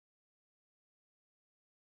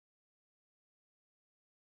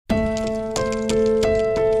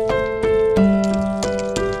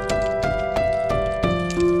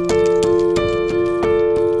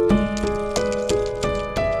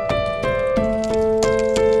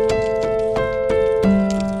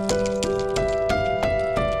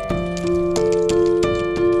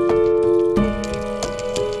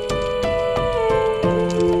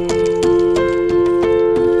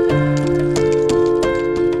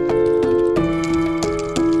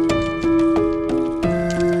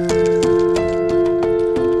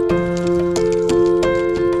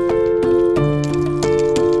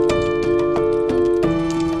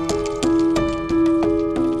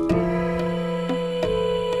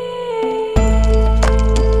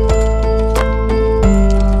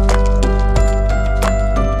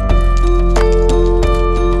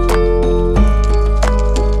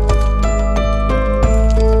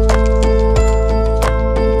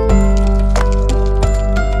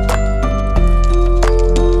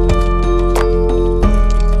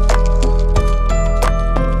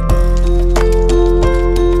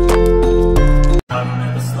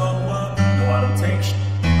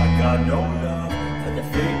no love for the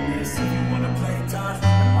fakeness. If you wanna play tough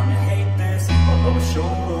and wanna hate this, I'll always show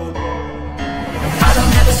up. I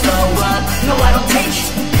don't ever slow up, no I don't take sh**.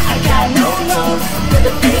 I got no love for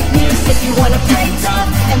the fakeness. If you wanna play tough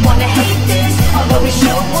and wanna hate this, I'll always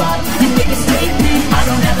show up and make a statement. I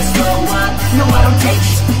don't ever slow up, no I don't take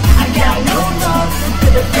sh**. I got no love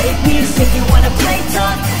for the fakeness. If you wanna play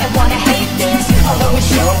tough and wanna hate this, I'll always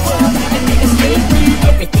show up and make a statement.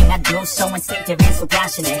 Everything I do so instinctive and so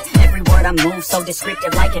passionate. Every word I move so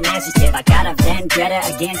descriptive like an adjective. I got a vendetta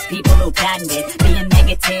against people who patented being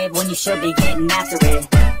negative when you should be getting after it.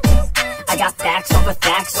 I got facts over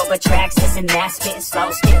tracks, this and that, spitting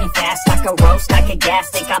slow, skipping fast, like a roast, like a gas,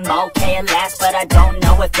 think I'm okay at last, but I don't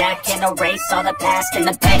know if that can erase all the past and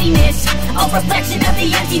the pettiness, a reflection of the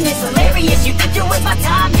emptiness, hilarious, you think you're with my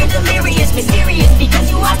time, you're delirious, mysterious,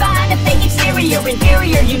 because you are behind a fake exterior,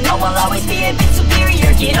 inferior, you know I'll always be a bit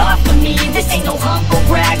superior, get off of me, this ain't no humble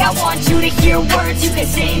brag, I want you to hear words, you can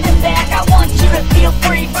say them back, I want you to feel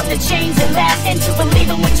free from the chains that last, and to believe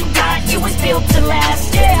in what you got, you was built to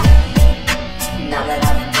last, yeah. Now that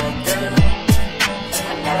I've been through,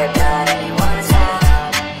 I never got anyone's help,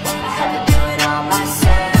 I had to do it all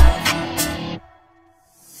myself.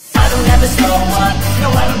 I don't ever slow up,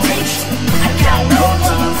 no I don't take sh**. I got no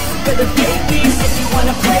love for the fakeness. If you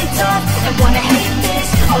wanna play tough and wanna hate this,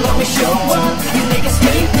 I'll always show up and make a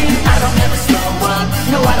statement. I don't ever slow up,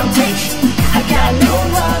 no I don't take sh**. I got no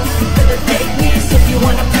love for the fakeness. If you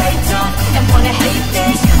wanna play tough and wanna hate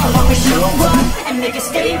this, I'll always show up and make a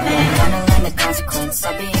statement. The consequence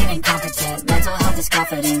of being incompetent. Mental health is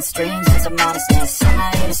confidence, dreams and some modestness. I'm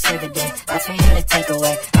not here to save the day, that's for you to take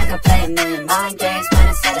away. I could play a million mind games, but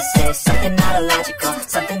instead I say something not illogical,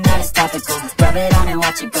 something that is topical. Rub it on and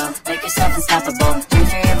watch it go, make yourself unstoppable.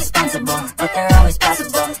 Dreams are irresponsible, but they're always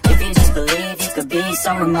possible. If you just believe, you could be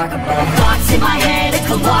so remarkable. Thoughts in my head, a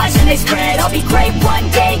collage and they spread. I'll be great one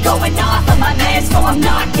day, going off on my meds. No, I'm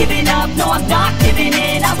not giving up, no, I'm not giving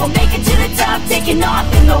in. I will make it to the top, taking off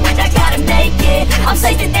in the wind, I gotta make it. I'm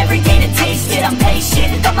saving every day to taste it. I'm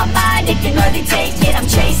patient, but my mind, it can hardly take it. I'm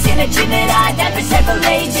chasing a dream that I've had for several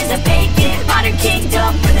ages. A vacant modern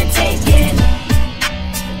kingdom for the taking.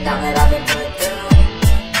 Now that I've been put